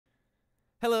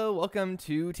Hello, welcome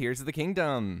to Tears of the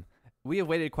Kingdom. We have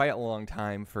waited quite a long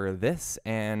time for this,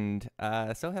 and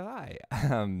so have I.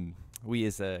 We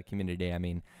as a community, I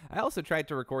mean. I also tried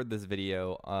to record this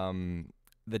video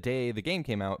the day the game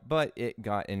came out, but it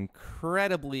got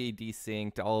incredibly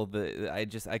desynced.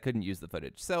 I couldn't use the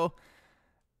footage. So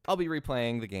I'll be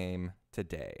replaying the game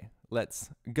today.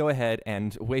 Let's go ahead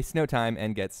and waste no time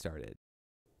and get started.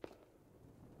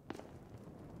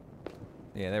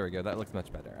 Yeah, there we go. That looks much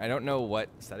better. I don't know what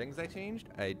settings I changed.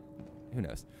 Who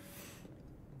knows?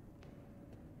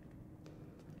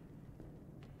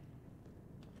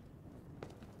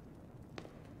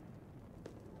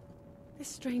 This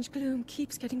strange gloom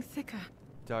keeps getting thicker.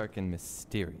 Dark and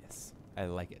mysterious. I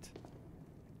like it.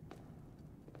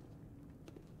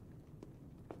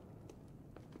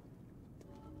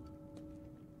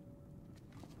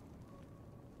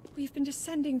 We've been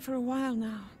descending for a while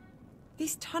now.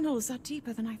 These tunnels are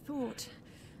deeper than I thought.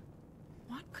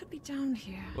 What could be down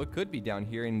here? What could be down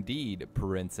here indeed,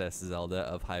 Princess Zelda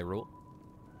of Hyrule?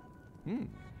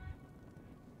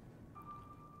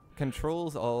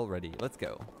 Controls all ready. Let's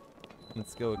go.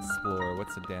 Let's go explore.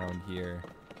 What's down here?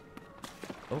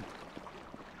 Oh.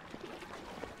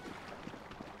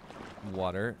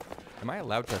 Water. Am I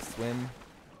allowed to swim?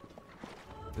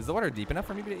 Is the water deep enough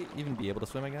for me to even be able to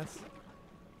swim, I guess?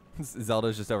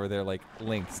 Zelda's just over there like,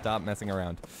 Link, stop messing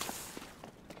around.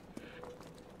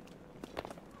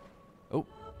 Oh.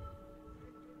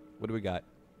 What do we got?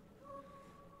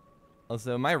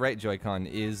 Also, my right Joy-Con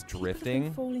is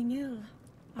drifting. Falling ill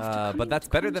But that's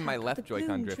better than my left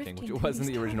Joy-Con drifting, which was in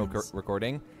the original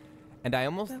recording. And I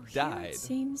almost died. It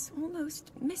seems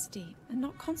almost misty and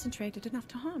not concentrated enough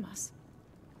to harm us.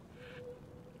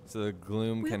 So the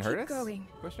gloom can hurt us? Going.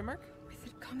 Question mark? With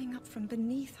it coming up from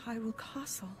beneath Hyrule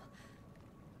Castle.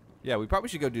 Yeah, we probably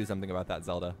should go do something about that,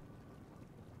 Zelda.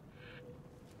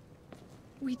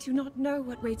 We do not know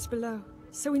what waits below,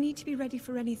 so we need to be ready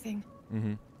for anything.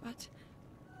 Mm-hmm. But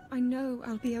I know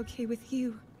I'll be okay with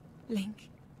you, Link.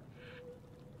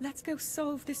 Let's go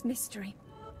solve this mystery.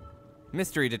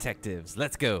 Mystery detectives,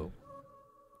 let's go.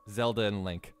 Zelda and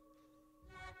Link.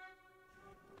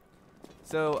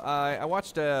 So I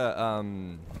watched I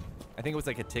think it was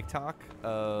like a TikTok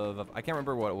of I can't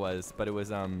remember what it was, but it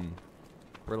was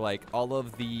where like all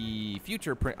of the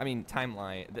future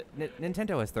timeline.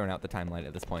 Nintendo has thrown out the timeline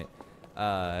at this point.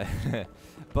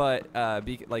 But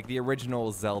like the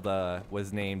original Zelda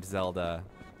was named Zelda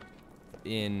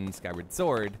in Skyward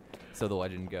Sword, so the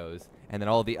legend goes. And then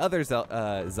all the other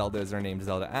Zeldas are named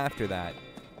Zelda after that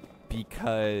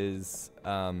because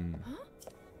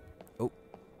oh,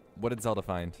 what did Zelda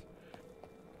find?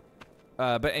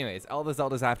 But anyways, all the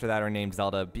Zeldas after that are named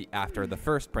Zelda after the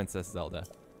first Princess Zelda.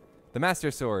 The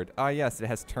Master Sword. Ah, yes, it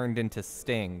has turned into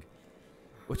Sting,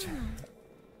 which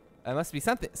I must be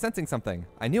sensing something.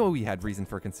 I knew we had reason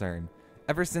for concern.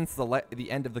 Ever since the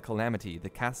end of the calamity, the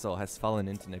castle has fallen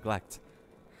into neglect.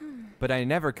 But I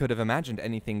never could have imagined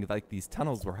anything like these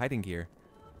tunnels were hiding here.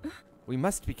 We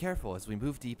must be careful as we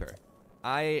move deeper.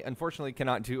 I unfortunately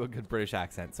cannot do a good British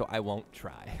accent, so I won't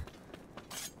try.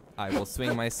 I will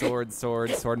swing my sword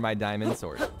my diamond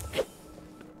sword.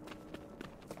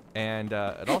 And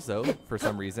it also, for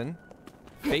some reason,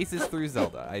 faces through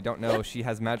Zelda. I don't know. She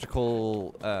has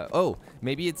magical. Oh,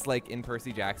 maybe it's like in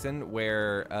Percy Jackson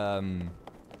where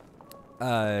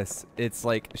it's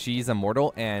like she's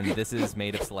immortal and this is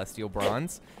made of celestial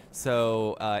bronze.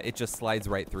 So it just slides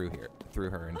right through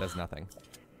her and does nothing.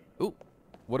 Ooh,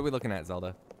 what are we looking at,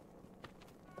 Zelda?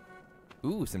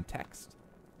 Ooh, some text.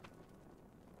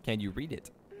 Can you read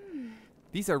it?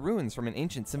 These are ruins from an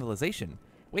ancient civilization.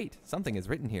 Wait, something is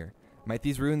written here. Might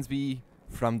these ruins be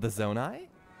from the Zonai?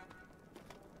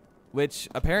 Which,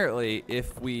 apparently,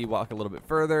 if we walk a little bit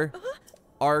further,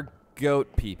 are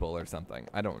goat people or something.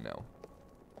 I don't know.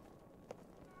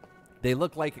 They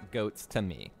look like goats to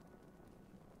me.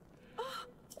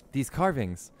 These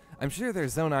carvings. I'm sure they're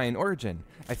Zonai in origin.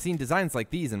 I've seen designs like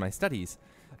these in my studies.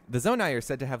 The Zonai are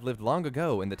said to have lived long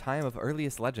ago in the time of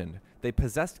earliest legend. They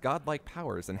possessed godlike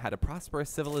powers and had a prosperous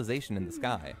civilization in the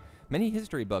sky. Many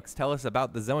history books tell us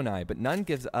about the Zonai, but none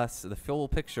gives us the full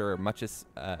picture. Much is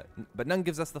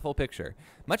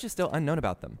still unknown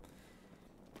about them.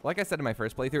 Like I said in my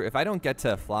first playthrough, if I don't get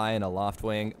to fly in a loft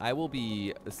wing, I will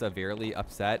be severely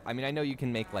upset. I mean, I know you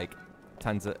can make like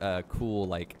tons of cool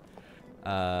like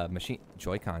machine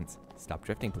Joy-Cons. Stop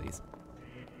drifting, please.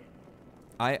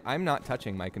 I'm not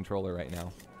touching my controller right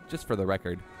now, just for the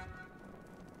record.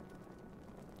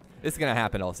 This is gonna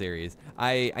happen all series.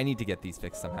 I need to get these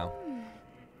fixed somehow.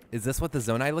 Is this what the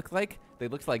Zonai look like? They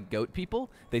look like goat people?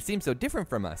 They seem so different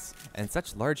from us, and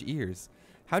such large ears.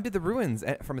 How did the ruins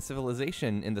from a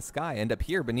civilization in the sky end up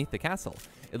here beneath the castle?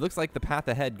 It looks like the path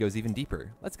ahead goes even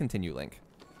deeper. Let's continue, Link.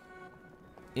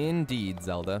 Indeed,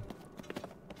 Zelda.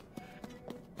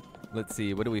 Let's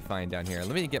see, what do we find down here?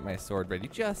 Let me get my sword ready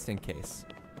just in case.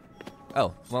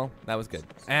 Oh, well, that was good.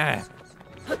 Ah!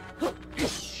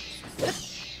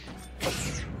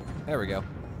 There we go.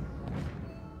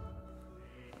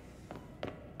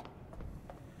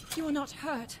 You are not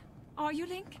hurt, are you,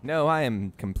 Link? No, I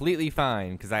am completely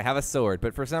fine, because I have a sword,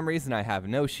 but for some reason I have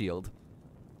no shield.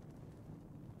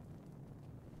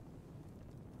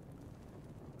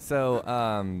 So,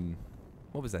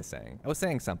 what was I saying? I was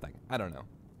saying something. I don't know.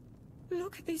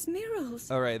 Look at these murals.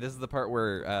 All right, this is the part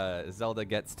where Zelda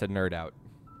gets to nerd out.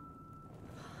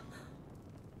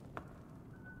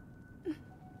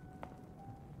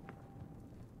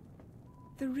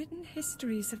 The written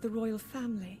histories of the royal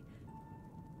family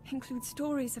include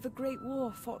stories of a great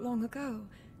war fought long ago.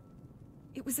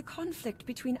 It was a conflict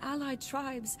between allied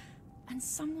tribes and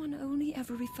someone only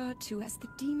ever referred to as the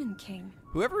Demon King.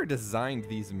 Whoever designed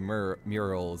these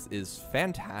murals is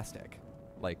fantastic.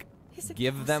 Like, Is it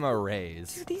give them a possible?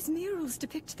 raise. Do these murals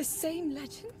depict the same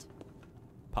legend?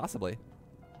 Possibly.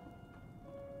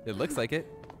 It looks like it.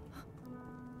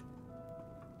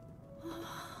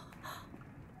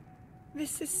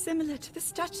 This is similar to the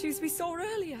statues we saw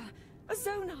earlier, a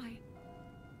Zonai.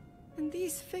 And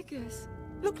these figures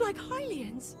look like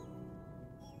Hylians.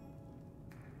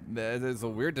 There's a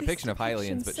weird depiction of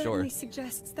Hylians, but sure. Certainly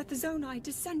suggests that the Zonai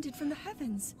descended from the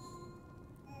heavens.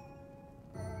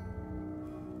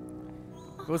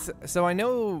 Well, so I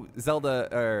know Zelda,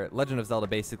 or Legend of Zelda,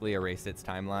 basically erased its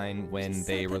timeline when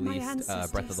they released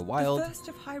Breath of the Wild. The first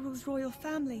of Hyrule's royal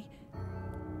family.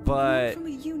 But From a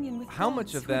union with how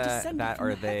much gods of who were that descended from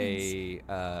are the they?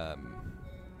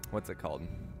 What's it called?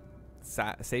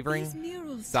 Savoring, These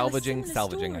murals salvaging, tell a similar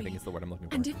salvaging. I story. think is the word I'm looking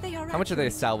for. And if they are How much are they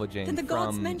accurate, salvaging then the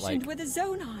gods from mentioned like were the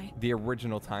Zonai. the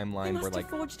original They timeline must where have like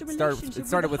forged a it relationship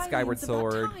started with with the Skyward Hylians of that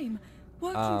Sword. time,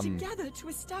 working together to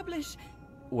establish.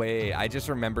 Wait, I just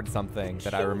remembered something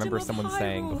that I remember Kingdom of someone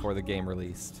saying Hyrule. before the game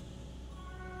released.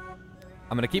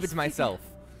 I'm gonna keep it This to figure myself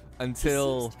seems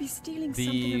until to be stealing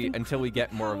something of until we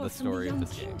get more of power the from story of young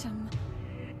this game. kingdom.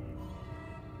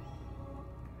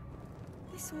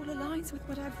 This all aligns with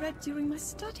what I've read during my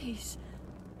studies.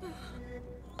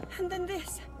 And then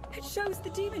this, it shows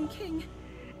the Demon King.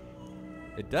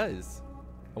 It does.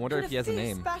 I wonder in if he has a fierce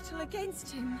name. battle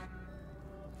against him.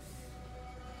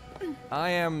 I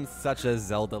am such a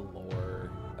Zelda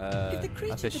lore If the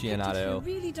creature depicted here aficionado.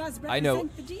 really does I know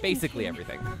represent the Demon basically King,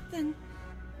 everything. Then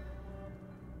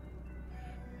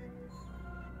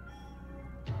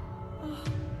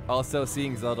Also,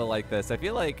 seeing Zelda like this, I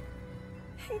feel like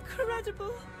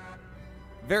incredible.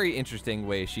 very interesting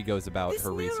way she goes about This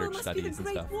her mural research must studies be the and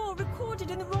Great stuff. War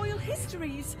recorded in the royal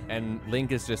histories. And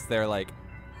Link is just there like,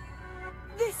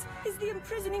 This is the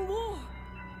imprisoning war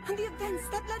and the events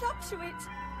that led up to it.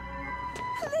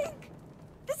 Link,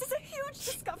 this is a huge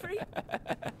discovery.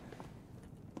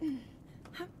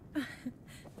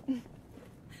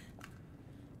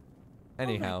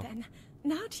 anyhow, All right, then.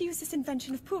 Now to use this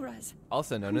invention of Pura's.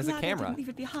 also known I'm as a glad I camera. didn't leave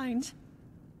it behind.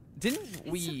 Didn't so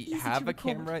we easy have to a record.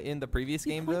 camera in the previous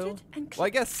You game point though? it and Well, I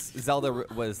click. guess Zelda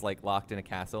was like locked in a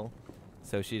castle,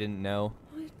 so she didn't know.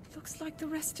 Oh, it looks like the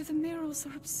rest of the murals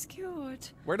are obscured.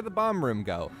 Where did the bomb room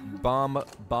go? Bomb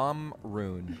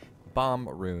rune.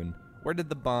 Where did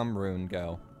the bomb rune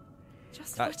go?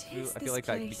 Just That, what is I this feel like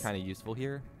that'd be place? kind of useful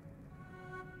here.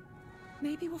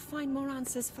 Maybe we'll find more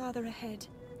answers farther ahead.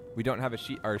 We don't have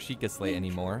our Sheikah slate Link,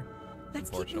 anymore, Let's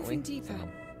keep unfortunately. moving deeper. So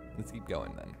let's keep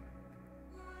going then.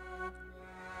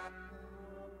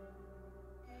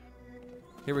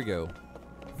 Here we go.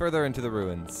 Further into the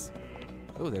ruins.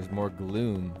 Oh, there's more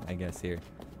gloom, I guess, here.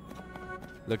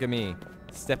 Look at me.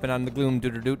 Stepping on the gloom,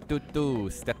 do-do-do-do-do.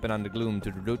 Stepping on the gloom,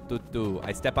 do-do-do-do-do.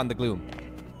 I step on the gloom.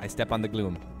 I step on the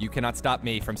gloom. You cannot stop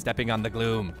me from stepping on the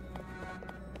gloom.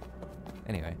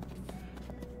 Anyway.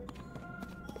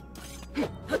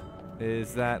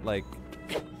 Is that like...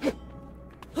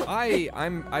 I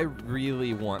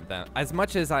really want them, as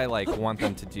much as I like want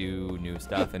them to do new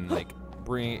stuff and like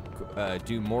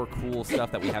do more cool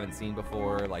stuff that we haven't seen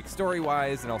before, like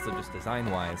story-wise and also just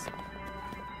design-wise.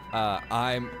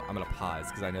 I'm gonna pause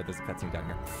because I know there's a cutscene down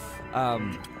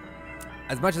here.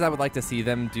 As much as I would like to see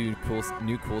them do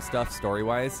new cool stuff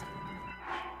story-wise,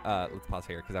 let's pause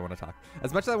here because I want to talk.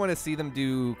 As much as I want to see them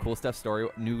do cool stuff,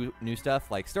 new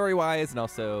stuff like story-wise and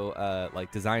also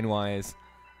like design-wise,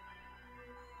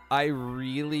 I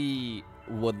really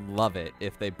would love it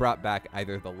if they brought back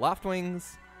either the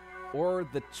Loftwings or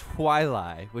the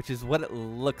Twilight, which is what it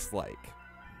looks like.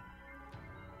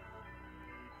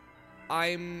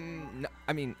 I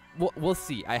mean, we'll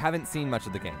see. I haven't seen much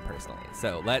of the game personally,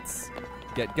 so let's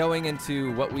get going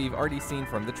into what we've already seen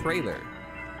from the trailer.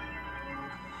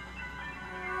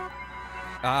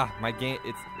 Ah, my game,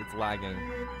 it's lagging.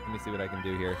 Let me see what I can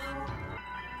do here.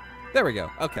 There we go.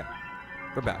 Okay,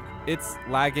 we're back. It's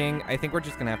lagging. I think we're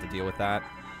just gonna have to deal with that.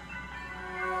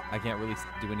 I can't really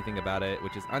do anything about it,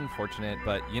 which is unfortunate,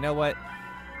 but you know what?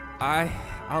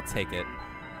 I'll take it.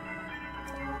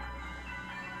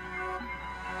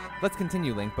 Let's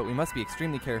continue, Link, but we must be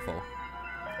extremely careful.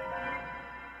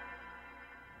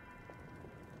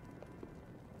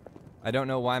 I don't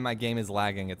know why my game is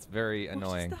lagging. It's very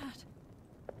annoying. What is that?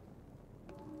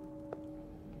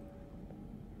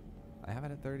 I have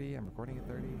it at 30. I'm recording at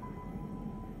 30.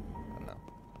 I don't know.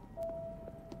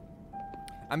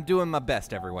 I'm doing my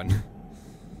best, everyone.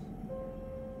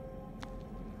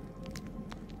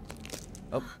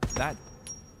 Oh, that...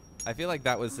 I feel like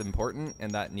that was important,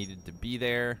 and that needed to be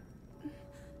there.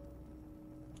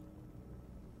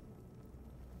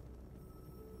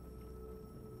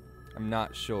 I'm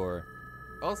not sure.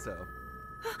 Also,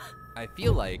 I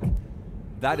feel like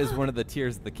that is one of the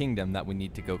tiers of the kingdom that we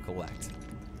need to go collect.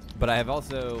 But I have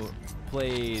also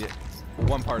played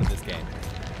one part of this game,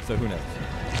 so who knows?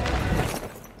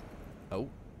 Oh.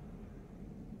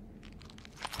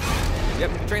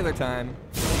 Yep, trailer time.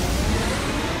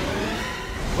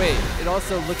 Wait, it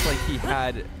also looks like he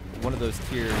had one of those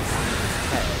tiers in his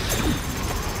head.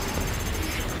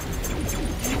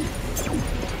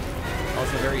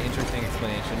 Also, very interesting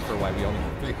explanation for why we only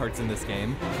have 3 hearts in this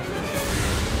game.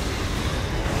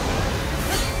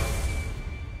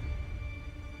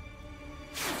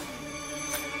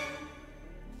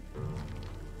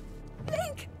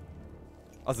 Link!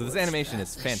 Also, this animation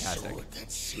is fantastic. Sword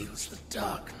that seals the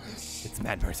darkness. It's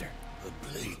Mad Mercer. A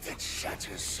blade that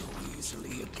shatters so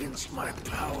easily against my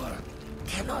power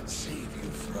cannot save you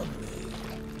from me.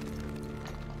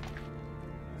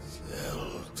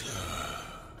 Zelda.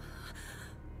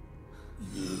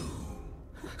 You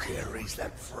who carries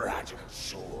that fragile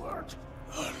sword.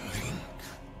 A Link.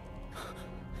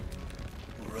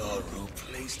 Raru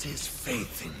placed his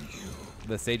faith in you.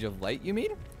 The Sage of Light, you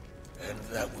mean? And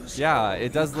that was Yeah,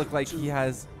 it does look like he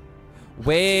has...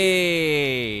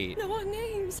 Wait! No, our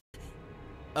names.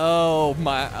 Oh,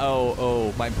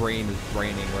 my brain is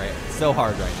braining right so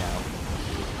hard right now.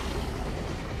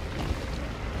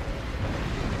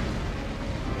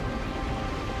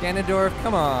 Ganondorf,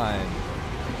 come on.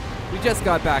 We just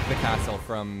got back the castle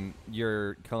from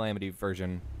your Calamity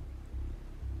version.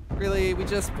 Really? We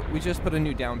just put a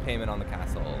new down payment on the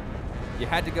castle. You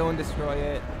had to go and destroy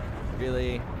it?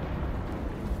 Really?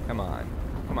 Come on.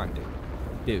 Come on, dude.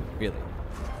 Dude, really?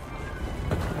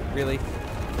 Really?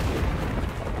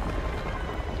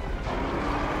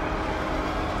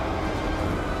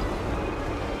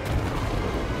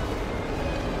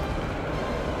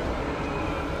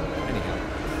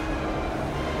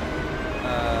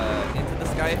 Into the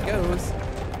sky it goes.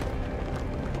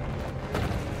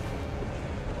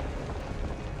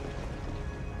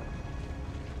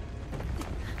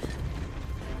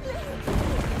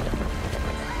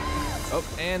 Oh,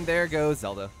 and there goes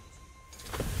Zelda.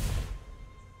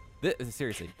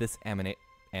 Seriously, this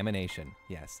animation,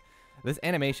 yes. This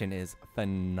animation is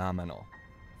phenomenal.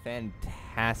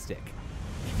 Fantastic.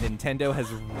 Nintendo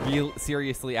has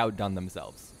seriously outdone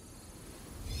themselves.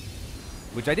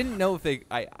 Which I didn't know if they,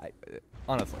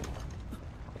 honestly,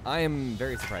 I am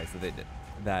very surprised that they did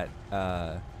that,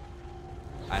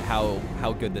 at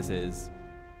how good this is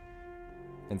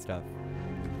and stuff.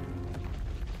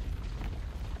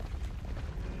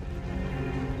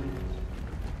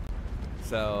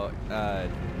 So,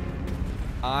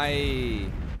 I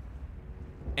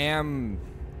am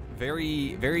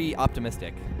very, very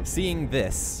optimistic. Seeing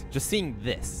this, just seeing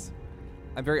this,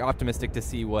 I'm very optimistic to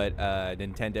see what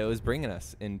Nintendo is bringing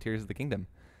us in Tears of the Kingdom.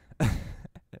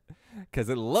 Because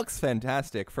it looks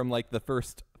fantastic from like the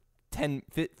first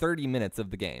 30 minutes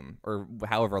of the game, or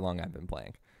however long I've been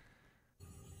playing.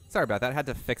 Sorry about that, I had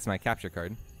to fix my capture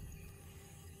card.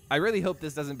 I really hope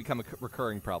this doesn't become a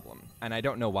recurring problem, and I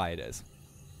don't know why it is.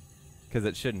 Because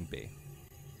it shouldn't be.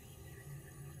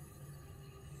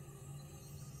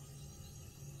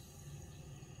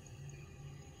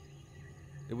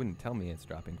 It wouldn't tell me it's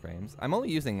dropping frames. I'm only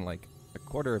using like a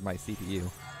quarter of my CPU.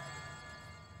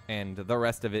 And the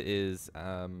rest of it is,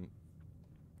 why?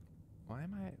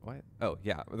 Oh,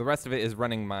 yeah. The rest of it is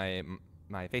running my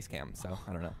face cam, so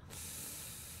I don't know.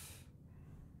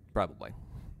 Probably.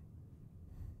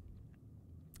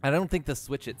 I don't think the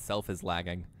Switch itself is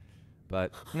lagging.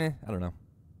 But, I don't know.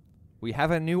 We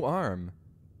have a new arm.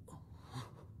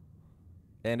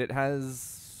 And it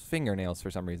has fingernails for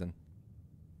some reason.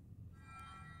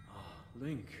 Ah,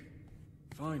 Link.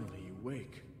 Finally you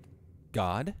wake.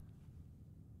 God?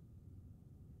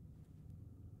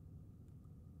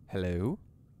 Hello?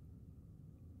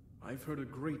 I've heard a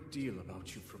great deal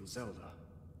about you from Zelda.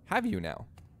 Have you now?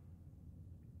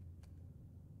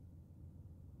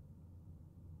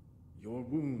 Your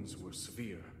wounds were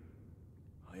severe.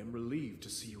 I am relieved to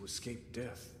see you escape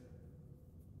death.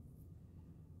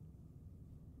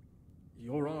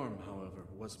 Your arm, however,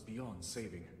 was beyond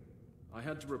saving. I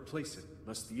had to replace it,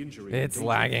 lest the injury... It's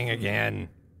lagging again.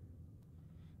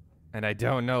 And I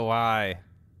don't know why.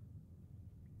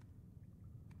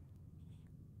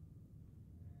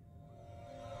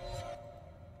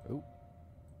 Ooh.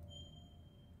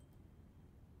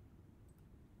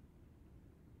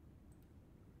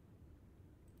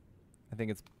 I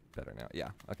think it's better now. Yeah,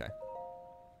 okay.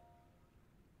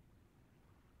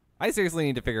 I seriously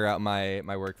need to figure out my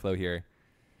workflow here.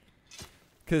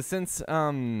 Cause since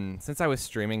I was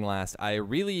streaming last, I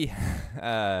really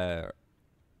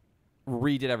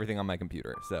redid everything on my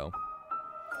computer. So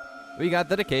we got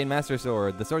the Decayed Master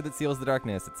Sword, the sword that seals the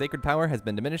darkness. Its sacred power has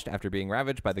been diminished after being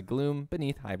ravaged by the gloom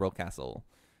beneath Hyrule Castle.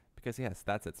 Because yes,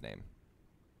 that's its name.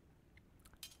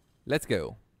 Let's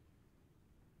go.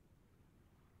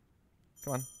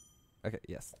 Come on. Okay,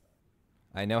 yes.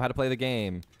 I know how to play the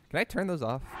game. Can I turn those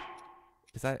off?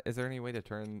 Is there any way to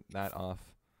turn that off?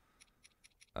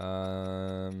 That's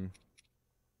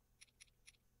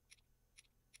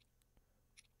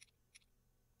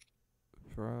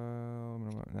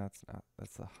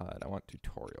the HUD. I want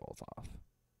tutorials off.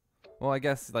 Well, I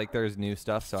guess like there's new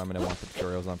stuff, so I'm gonna want the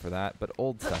tutorials on for that. But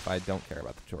old stuff, I don't care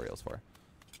about the tutorials for.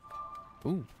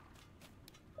 Ooh.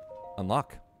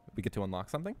 Unlock. We get to unlock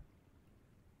something?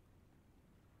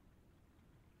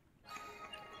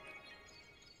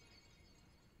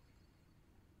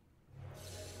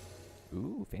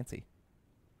 Ooh, fancy.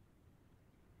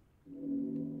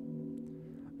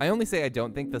 I only say I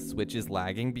don't think the Switch is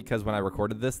lagging because when I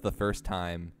recorded this the first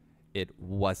time, it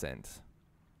wasn't.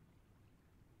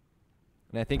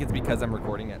 And I think it's because I'm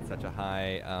recording at such a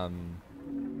high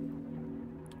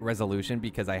resolution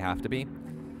because I have to be,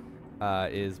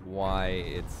 is why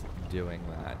it's doing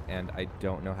that. And I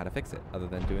don't know how to fix it other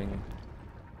than doing...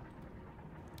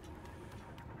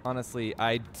 Honestly,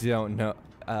 I don't know.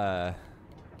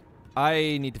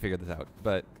 I need to figure this out,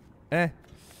 but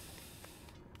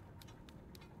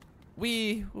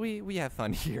we have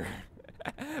fun here.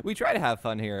 We try to have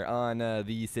fun here on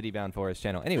the CityboundForest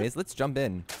channel. Anyways, let's jump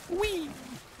in. Whee!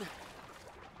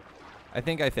 I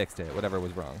think I fixed it, whatever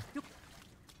was wrong.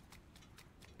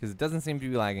 Because it doesn't seem to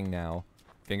be lagging now.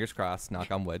 Fingers crossed,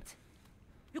 knock on wood.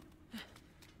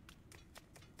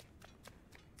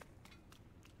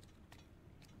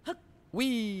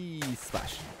 Whee!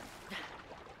 Splash.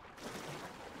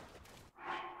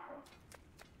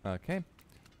 Okay.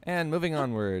 And moving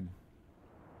onward.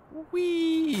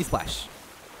 Whee! Splash.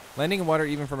 Landing in water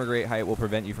even from a great height will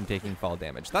prevent you from taking fall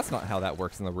damage. That's not how that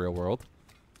works in the real world.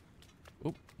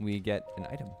 Oop, we get an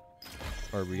item.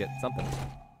 Or we get something.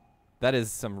 That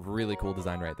is some really cool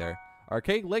design right there.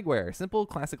 Arcade legwear. Simple,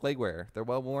 classic legwear. They're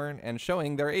well worn and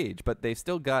showing their age, but they've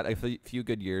still got a few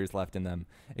good years left in them.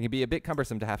 It can be a bit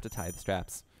cumbersome to have to tie the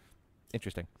straps.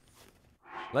 Interesting.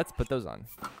 Let's put those on.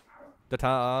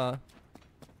 Ta-ta!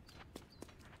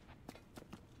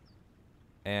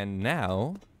 And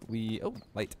now we... Oh,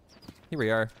 light. Here we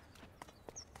are.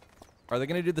 Are they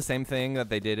going to do the same thing that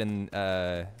they did in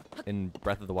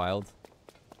Breath of the Wild?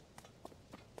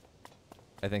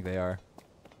 I think they are.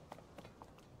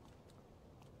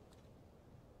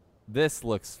 This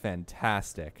looks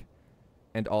fantastic.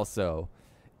 And also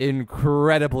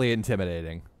incredibly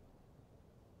intimidating.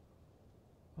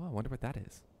 Oh, I wonder what that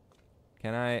is.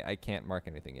 Can I can't mark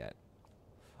anything yet.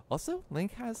 Also,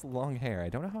 Link has long hair. I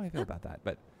don't know how I feel about that,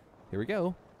 but here we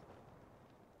go.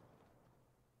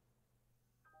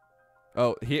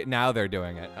 Oh, now they're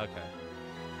doing it. Okay.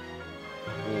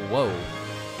 Whoa.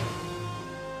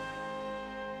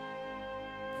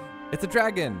 It's a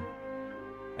dragon.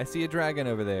 I see a dragon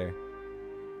over there.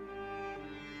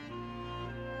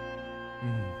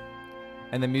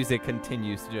 And the music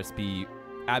continues to just be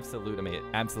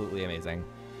absolutely amazing.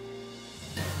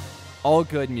 All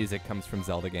good music comes from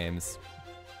Zelda games.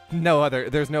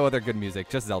 There's no other good music,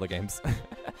 just Zelda games.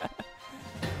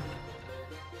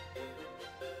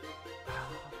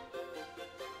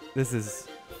 This is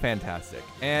fantastic.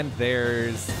 And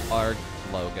there's our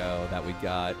logo that we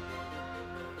got.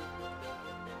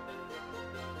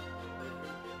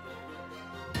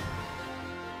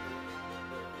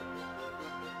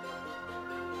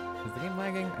 Is the game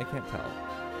lagging? I can't tell.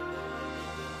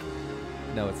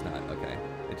 No, it's not. Okay.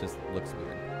 It just looks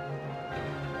weird.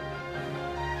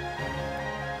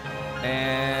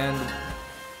 And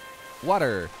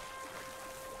water.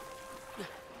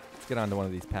 Let's get onto one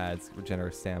of these pads.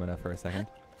 Regenerate stamina for a second.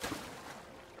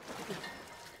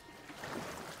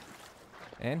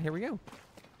 And here we go.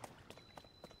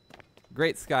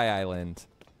 Great Sky Island.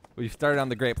 We've started on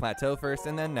the Great Plateau first,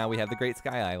 and then now we have the Great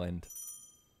Sky Island.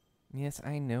 Yes,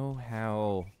 I know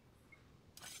how.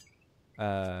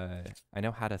 I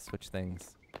know how to switch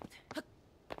things.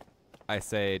 I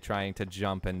say trying to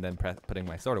jump and then putting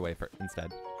my sword away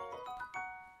instead.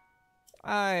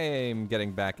 I'm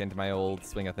getting back into my old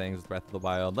swing of things with Breath of the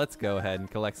Wild. Let's go ahead and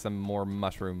collect some more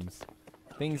mushrooms.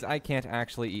 Things I can't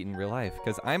actually eat in real life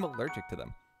because I'm allergic to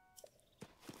them.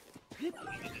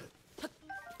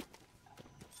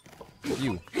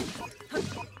 You.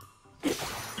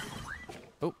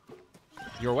 Oh.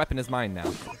 Your weapon is mine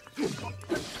now.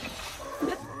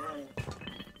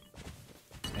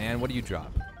 And what do you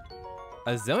drop?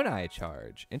 A Zonai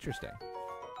charge. Interesting.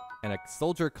 And a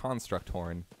soldier construct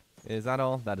horn. Is that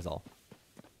all? That is all.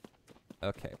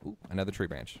 Okay. Ooh, another tree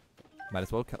branch. Might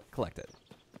as well collect it.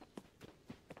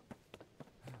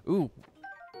 Ooh.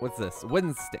 What's this?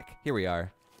 Wooden stick. Here we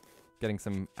are. Getting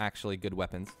some actually good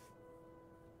weapons.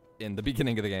 In the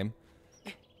beginning of the game.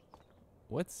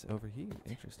 What's over here?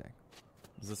 Interesting.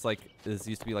 Is this like, this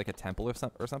used to be like a temple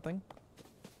or something?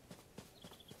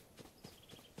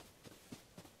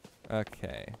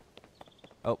 Okay.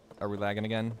 Oh, are we lagging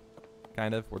again?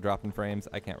 Kind of. We're dropping frames.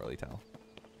 I can't really tell.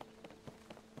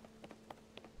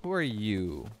 Who are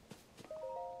you?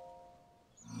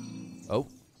 Oh.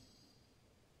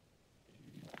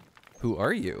 Who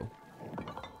are you?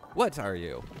 What are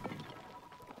you?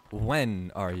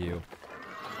 When are you?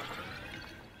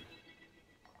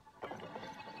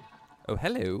 Oh,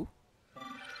 hello.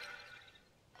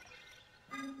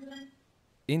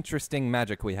 Interesting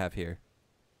magic we have here.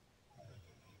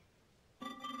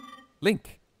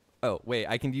 Link. Oh, wait,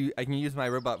 I can use my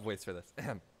robot voice for this.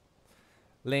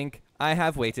 Link, I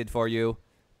have waited for you.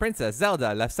 Princess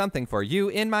Zelda left something for you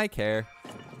in my care.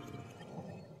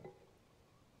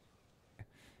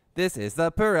 This is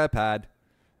the Purapad.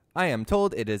 I am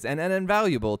told it is an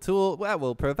invaluable tool that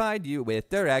will provide you with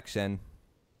direction.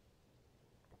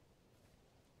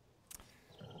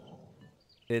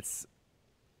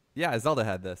 Yeah, Zelda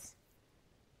had this.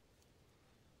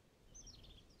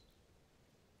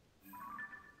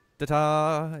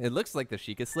 Ta-da! It looks like the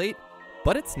Sheikah Slate,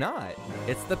 but it's not.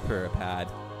 It's the Purapad.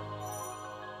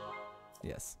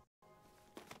 Yes.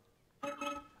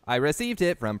 I received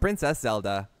it from Princess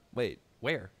Zelda. Wait,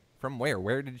 where? From where?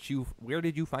 Where did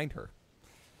you find her?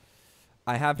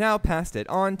 I have now passed it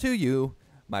on to you.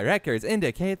 My records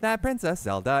indicate that Princess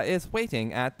Zelda is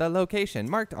waiting at the location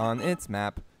marked on its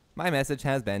map. My message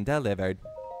has been delivered.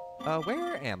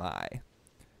 Where am I?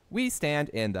 We stand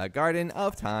in the Garden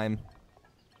of Time.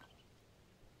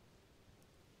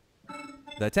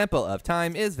 The Temple of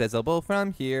Time is visible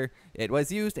from here. It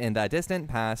was used in the distant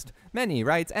past. Many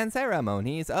rites and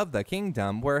ceremonies of the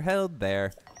kingdom were held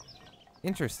there.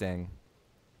 Interesting.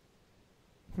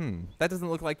 That doesn't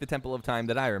look like the Temple of Time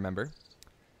that I remember.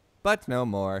 But no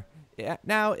more.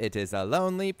 Now it is a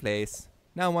lonely place.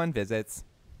 No one visits.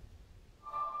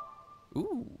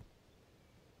 Ooh.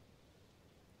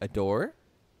 A door?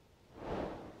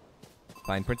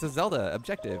 Find Princess Zelda.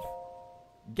 Objective.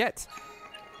 Get.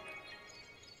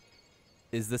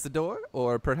 Is this a door?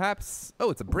 Or perhaps... Oh,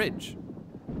 it's a bridge.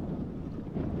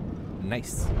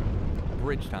 Nice.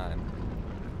 Bridge time.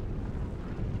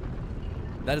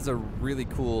 That is a really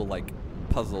cool, like,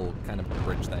 puzzle kind of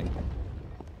bridge thing.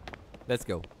 Let's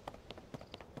go.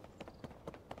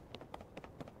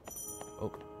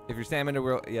 Oh, if your stamina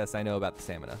will... Yes, I know about the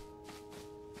stamina.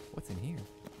 What's in here?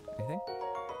 Anything?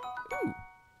 Ooh,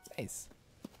 nice.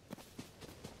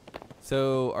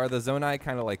 So, are the Zonai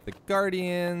kind of like the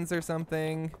Guardians or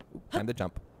something? Ooh, time to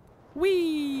jump.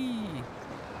 Whee!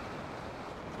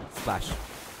 Splash.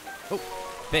 Oh,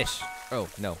 fish. Oh,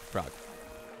 no, frog.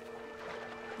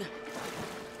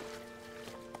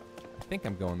 I think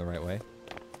I'm going the right way.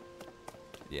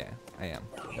 Yeah, I am.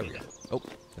 There we go. Oh,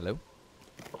 hello.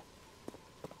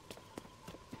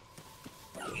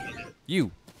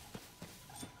 You.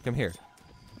 Come here.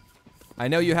 I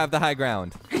know you have the high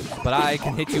ground, but I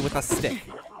can hit you with a stick.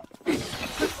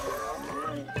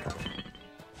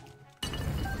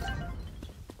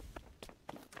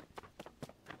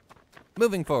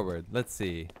 Moving forward, let's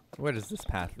see. Where does this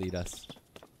path lead us?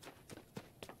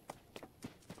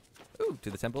 Ooh,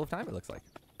 to the Temple of Time, it looks like.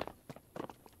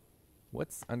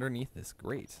 What's underneath this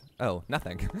grate? Oh,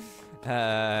 nothing.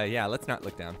 Yeah, let's not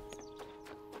look down.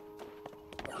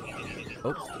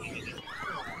 Oh.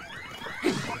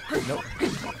 Nope.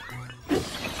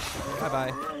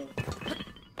 Bye-bye.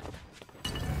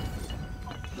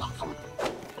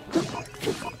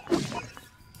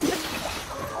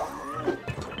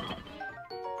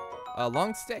 A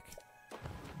long stick.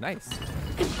 Nice.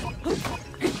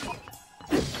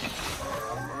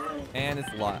 And it's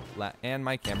and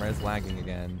my camera is lagging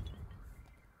again.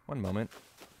 One moment.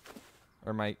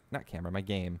 Or not camera, my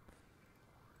game.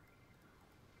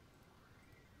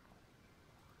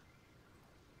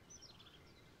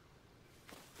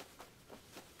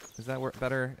 Does that work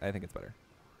better? I think it's better.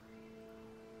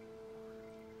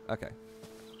 Okay.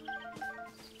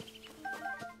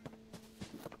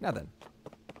 Now then.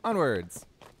 Onwards.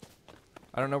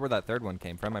 I don't know where that third one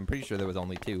came from. I'm pretty sure there was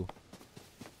only 2.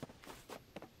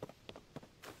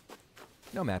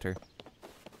 No matter.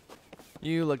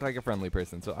 You look like a friendly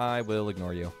person, so I will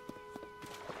ignore you.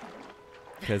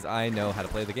 Because I know how to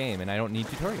play the game, and I don't need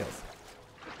tutorials.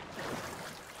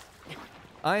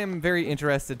 I am very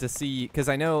interested to see, because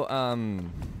I know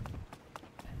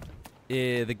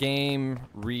the game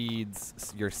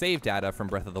reads your save data from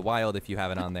Breath of the Wild if you have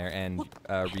it on there, and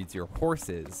reads your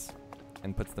horses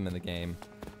and puts them in the game.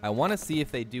 I want to see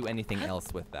if they do anything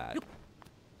else with that.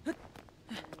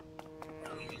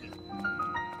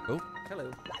 Oh,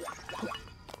 hello.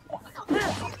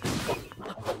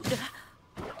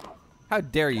 How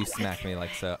dare you smack me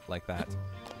like that?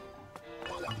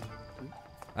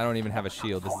 I don't even have a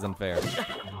shield. This is unfair.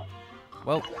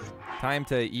 Well, time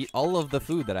to eat all of the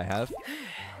food that I have.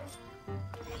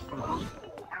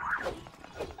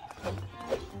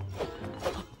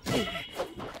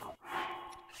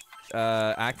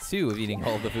 Act 2 of eating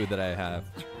all of the food that I have.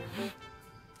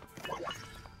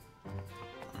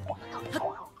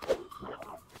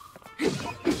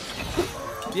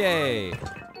 Yay!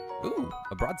 Ooh,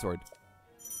 a broadsword.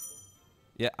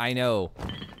 Yeah, I know.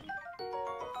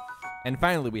 And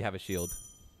finally, we have a shield.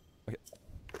 Okay.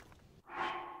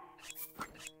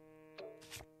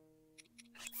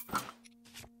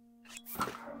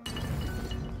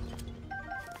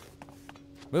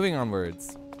 Moving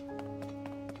onwards.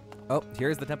 Oh,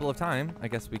 here's the Temple of Time. I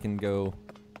guess we can go.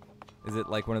 Is it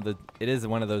like one of the? It is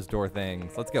one of those door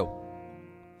things. Let's go.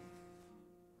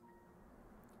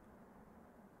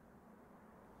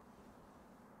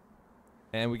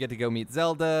 And we get to go meet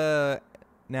Zelda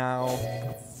now,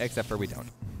 except for we don't.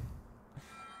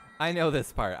 I know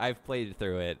this part. I've played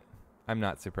through it. I'm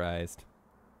not surprised.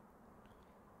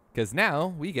 Because now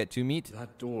we get to meet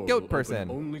That door Goat will Person.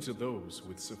 open only to those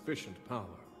with sufficient power.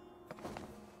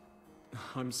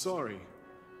 I'm sorry.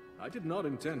 I did not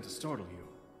intend to startle you.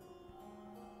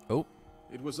 Oh,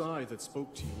 It was I that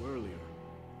spoke to you earlier.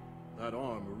 That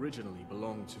arm originally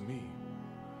belonged to me.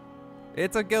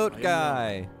 it's a goat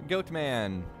guy.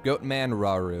 Goatman. Goatman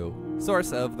Raru.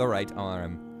 Source of the right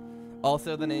arm.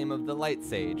 Also the name of the light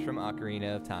sage from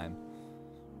Ocarina of Time.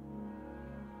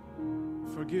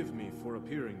 Forgive me for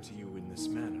appearing to you in this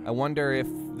manner. I wonder if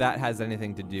that has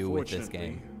anything to do with this Fortunately,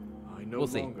 game. I no We'll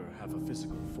see. longer have a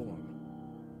physical form.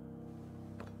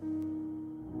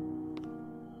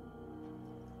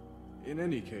 In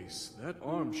any case, that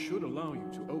arm should allow you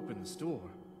to open this door.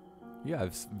 You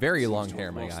have very Seems long to hair,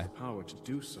 have my lost guy. the power to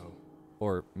do so.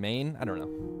 Or mane? I don't know.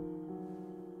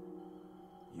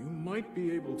 You might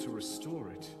be able to restore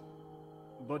it,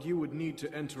 but you would need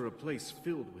to enter a place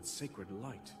filled with sacred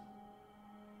light.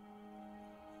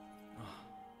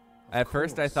 At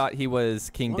first, I course. thought he was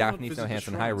King Why not Daphne visit the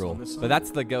Hansen shrines on Hyrule, this but island?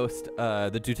 that's the ghost,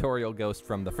 the tutorial ghost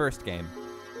from the first game.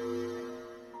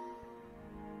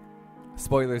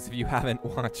 Spoilers if you haven't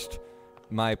watched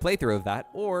my playthrough of that,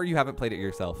 or you haven't played it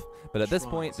yourself. But at this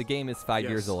point, Shrines. the game is 5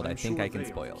 years Yes, old. I I'm think sure I can they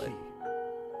are spoil the it. key.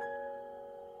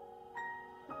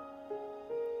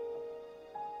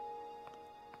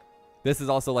 This is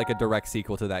also like a direct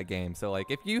sequel to that game. So like,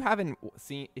 if you haven't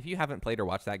played or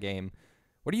watched that game,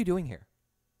 what are you doing here?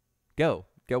 Go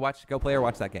play or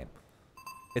watch that game.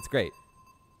 It's great.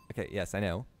 Okay, yes, I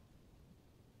know.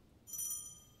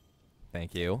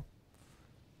 Thank you.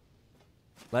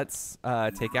 Let's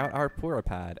take out our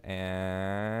Purapad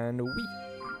and wee.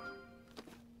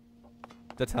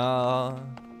 Ta-ta.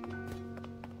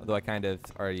 Although I kind of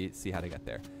already see how to get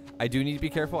there. I do need to be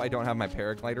careful. I don't have my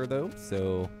paraglider though,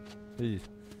 so.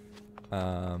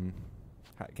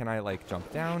 Can I like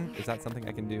jump down? Is that something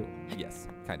I can do? Yes,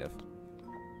 kind of.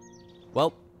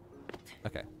 Well,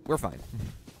 okay, we're fine.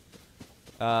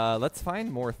 Let's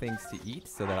find more things to eat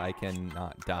so that I can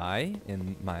not die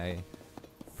in my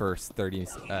first 30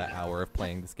 hour of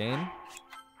playing this game.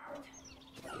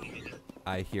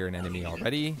 I hear an enemy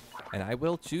already, and I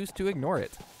will choose to ignore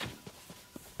it.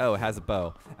 Oh, it has a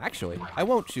bow. Actually, I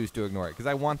won't choose to ignore it because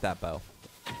I want that bow.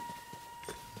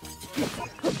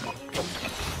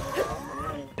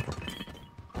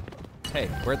 Hey,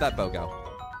 where'd that bow go?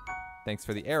 Thanks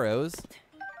for the arrows.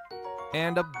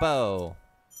 And a bow.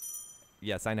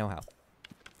 Yes, I know how.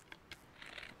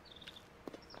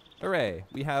 Hooray!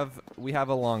 We have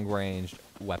a long-range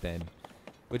weapon,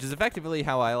 which is effectively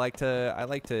how I like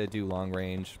to do long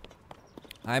range.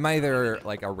 I'm either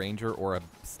like a ranger or a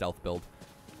stealth build.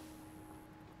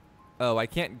 Oh, I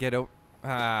can't get over.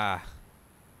 I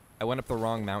went up the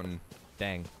wrong mountain.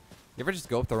 Dang. You ever just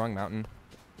go up the wrong mountain?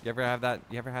 You ever have that?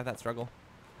 You ever have that struggle?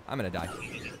 I'm gonna die.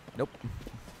 Nope.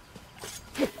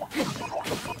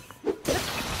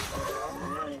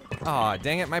 Aw,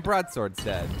 dang it! My broadsword's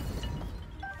dead.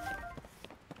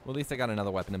 Well, at least I got another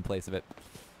weapon in place of it.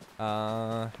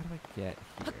 How do I get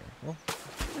here? Well,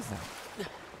 what is that?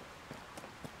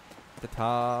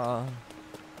 Ta-ta.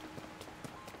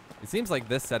 It seems like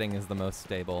this setting is the most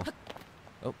stable.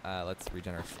 Oh, let's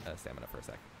regenerate stamina for a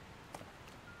sec.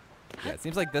 Yeah, it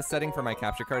seems like this setting for my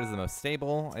capture card is the most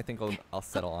stable. I think I'll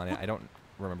settle on it. I don't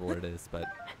remember what it is, but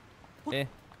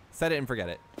set it and forget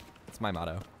it. It's my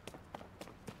motto. I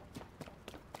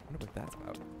wonder what that's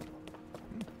about.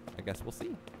 I guess we'll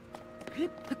see.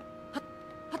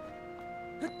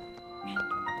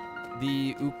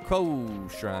 The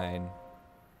Uko Shrine.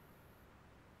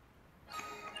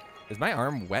 Is my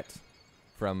arm wet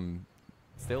from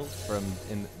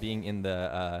being in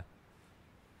the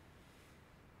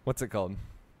what's it called?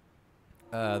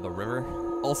 The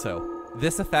river. Also,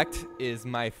 this effect is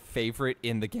my favorite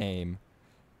in the game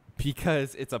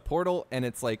because it's a portal and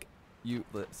it's like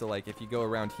so like if you go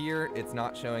around here, it's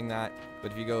not showing that,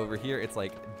 but if you go over here, it's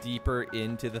like deeper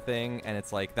into the thing, and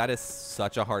it's like that is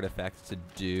such a hard effect to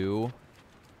do.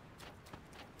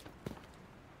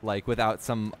 Like without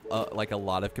some like a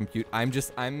lot of compute.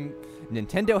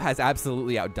 Nintendo has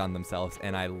absolutely outdone themselves,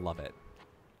 and I love it.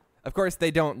 Of course, they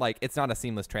don't like. It's not a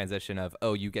seamless transition of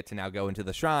you get to now go into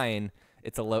the shrine.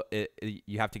 It's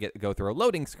you have to go through a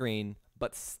loading screen,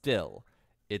 but still,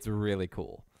 it's really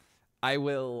cool. I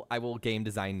will game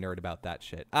design nerd about that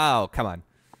shit. Oh, come on.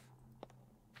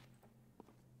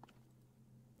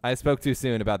 I spoke too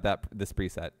soon about this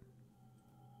preset.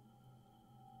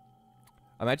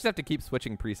 I might just have to keep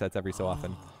switching presets every so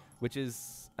often, which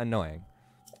is annoying.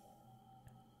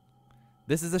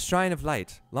 This is a shrine of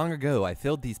light. Long ago, I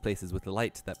filled these places with the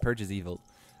light that purges evil.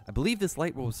 I believe this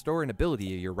light will restore an ability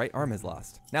your right arm has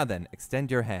lost. Now then,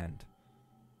 extend your hand.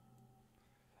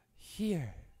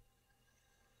 Here.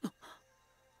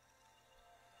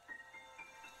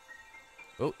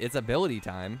 Oh, it's ability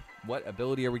time. What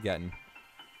ability are we getting?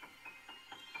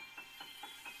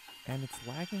 And it's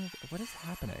lagging. What is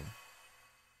happening?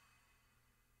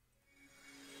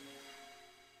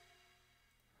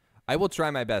 I will try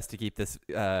my best to keep this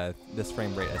this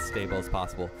frame rate as stable as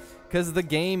possible, because the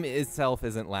game itself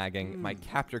isn't lagging. My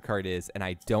capture card is, and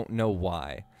I don't know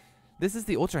why. This is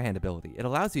the Ultra Hand ability. It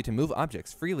allows you to move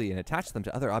objects freely and attach them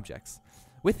to other objects.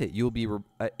 With it, you will be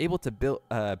able to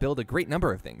build a great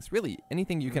number of things, really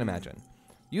anything you can imagine.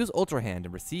 Use Ultra Hand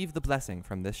and receive the blessing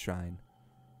from this shrine.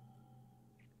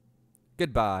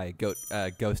 Goodbye,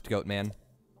 Ghost Goat Man.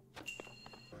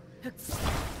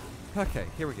 Okay,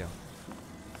 here we go.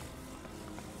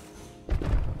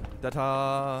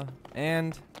 Ta-ta!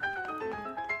 And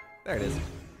there it is.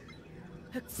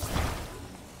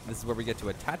 This is where we get to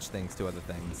attach things to other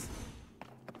things.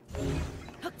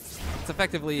 It's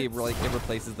effectively like it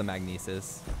replaces the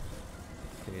magnesis.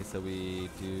 Okay, so we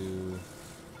do,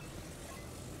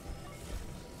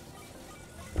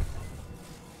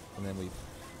 and then we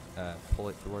pull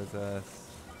it towards us,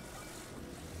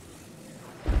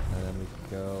 and then we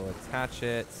go attach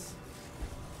it.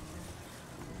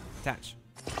 Attach.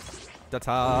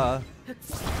 Ta-ta!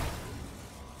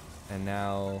 And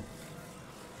now,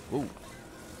 ooh,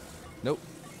 nope.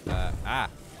 Ah.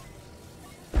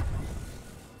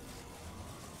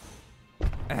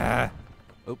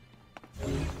 Oh,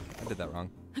 I did that wrong.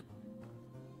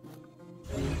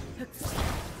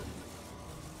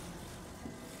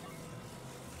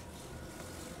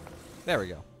 There we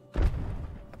go.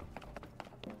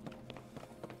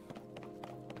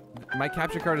 My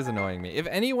capture card is annoying me. If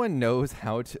anyone knows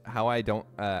how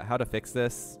to fix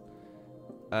this,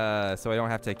 so I don't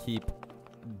have to keep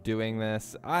doing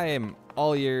this, I am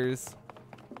all ears.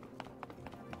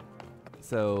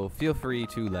 So feel free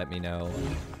to let me know.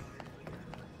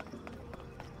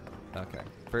 Okay,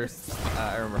 first,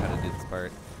 I remember how to do this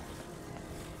part.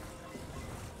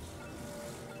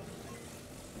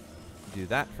 Do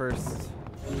that first.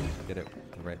 Get it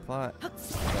the right plot, the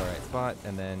right spot,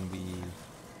 and then we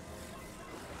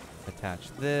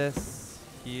attach this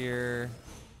here.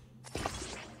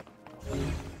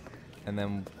 And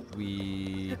then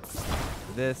we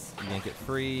this, yank it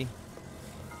free.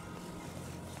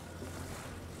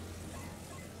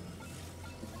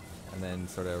 And then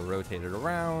sort of rotate it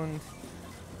around.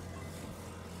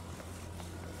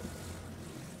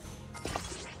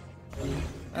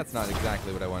 That's not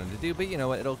exactly what I wanted to do, but you know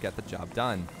what? It'll get the job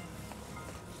done.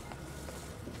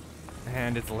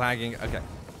 And it's lagging. Okay.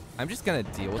 I'm just going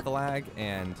to deal with the lag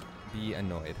and be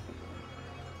annoyed.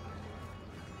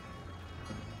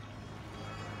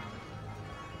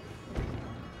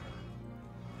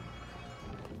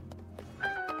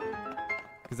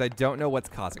 Because I don't know what's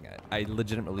causing it. I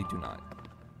legitimately do not.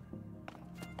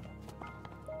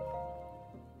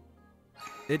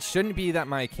 It shouldn't be that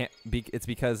my it's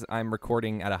because I'm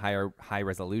recording at a high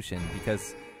resolution,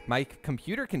 because my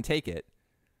computer can take it.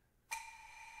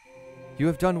 You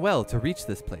have done well to reach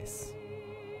this place.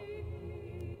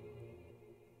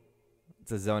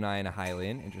 It's a Zonai and a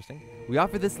Hylian. Interesting. We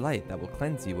offer this light that will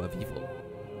cleanse you of evil.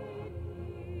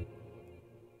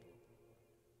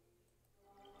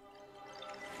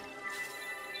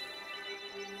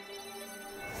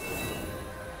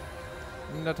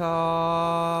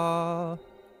 Nata.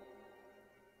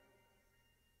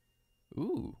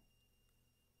 Ooh.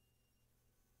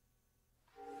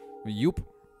 Yoop.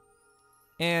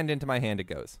 And into my hand it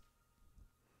goes.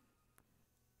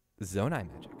 Zonai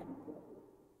magic.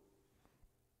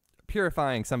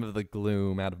 Purifying some of the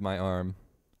gloom out of my arm.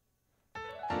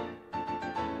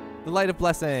 The light of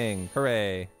blessing.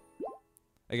 Hooray.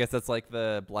 I guess that's like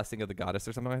the blessing of the goddess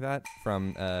or something like that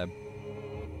from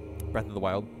Breath of the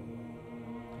Wild.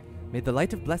 May the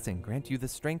light of blessing grant you the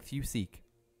strength you seek.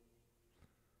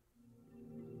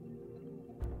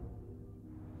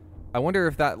 I wonder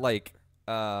if that like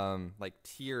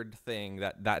tiered thing,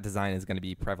 that design is going to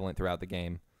be prevalent throughout the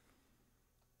game.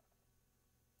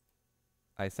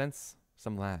 I sense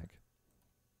some lag.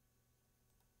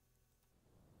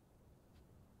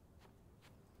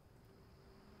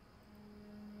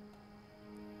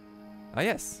 Ah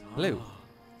yes, hello.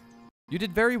 You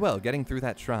did very well getting through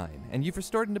that shrine, and you've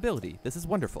restored an ability. This is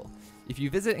wonderful. If you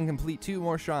visit and complete 2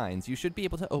 more shrines, you should be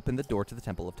able to open the door to the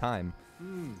Temple of Time.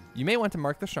 You may want to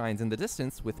mark the shrines in the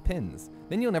distance with pins.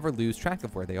 Then you'll never lose track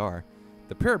of where they are.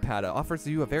 The Puripada offers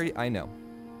you a very... I know.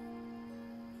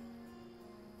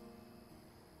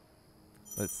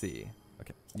 Let's see.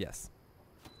 Okay, yes.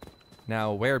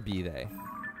 Now, where be they?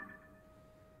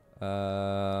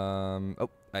 Oh,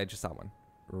 I just saw one.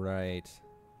 Right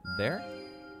there.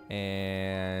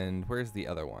 And where's the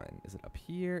other one? Is it up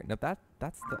here? No,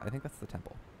 that's the... I think that's the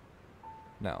temple.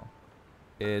 No.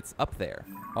 It's up there.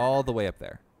 All the way up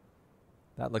there.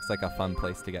 That looks like a fun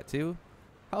place to get to.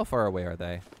 How far away are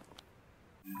they?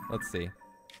 Let's see.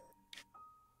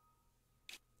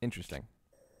 Interesting.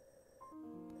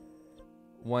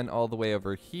 One all the way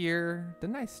over here.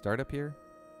 Didn't I start up here?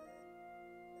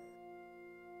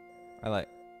 I like...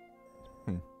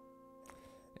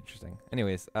 Interesting.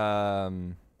 Anyways,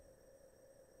 gotta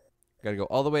go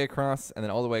all the way across and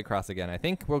then all the way across again. I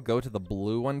think we'll go to the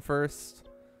blue one first.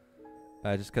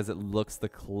 Just because it looks the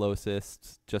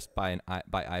closest just by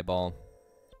by eyeball.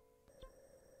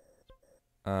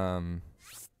 And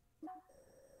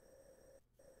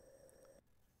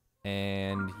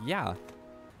yeah.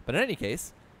 But in any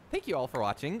case, thank you all for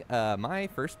watching my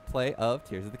first play of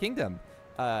Tears of the Kingdom.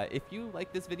 If you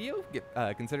like this video,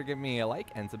 consider giving me a like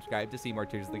and subscribe to see more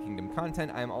Tears of the Kingdom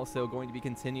content. I'm also going to be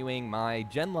continuing my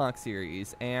Genlock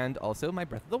series and also my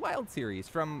Breath of the Wild series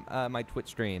from my Twitch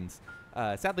streams.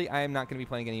 Sadly, I am not going to be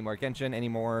playing any more Genshin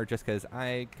anymore just because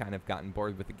I kind of gotten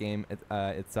bored with the game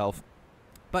itself.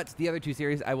 But the other 2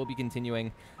 series I will be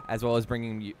continuing, as well as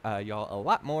bringing y'all a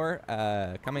lot more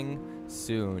coming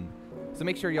soon. So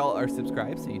make sure y'all are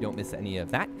subscribed so you don't miss any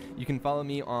of that. You can follow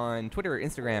me on Twitter,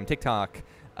 Instagram, TikTok,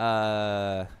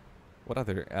 what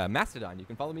other? Mastodon. You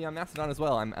can follow me on Mastodon as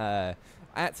well. I'm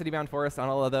at CityboundForest on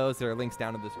all of those. There are links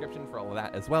down in the description for all of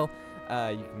that as well.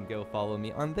 You can go follow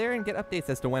me on there and get updates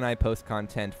as to when I post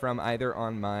content from either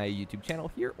on my YouTube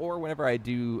channel here or whenever I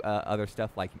do other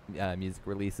stuff like music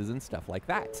releases and stuff like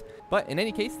that. But in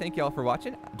any case, thank y'all for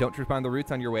watching. Don't trip on the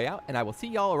roots on your way out, and I will see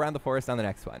y'all around the forest on the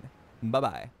next one.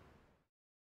 Bye-bye.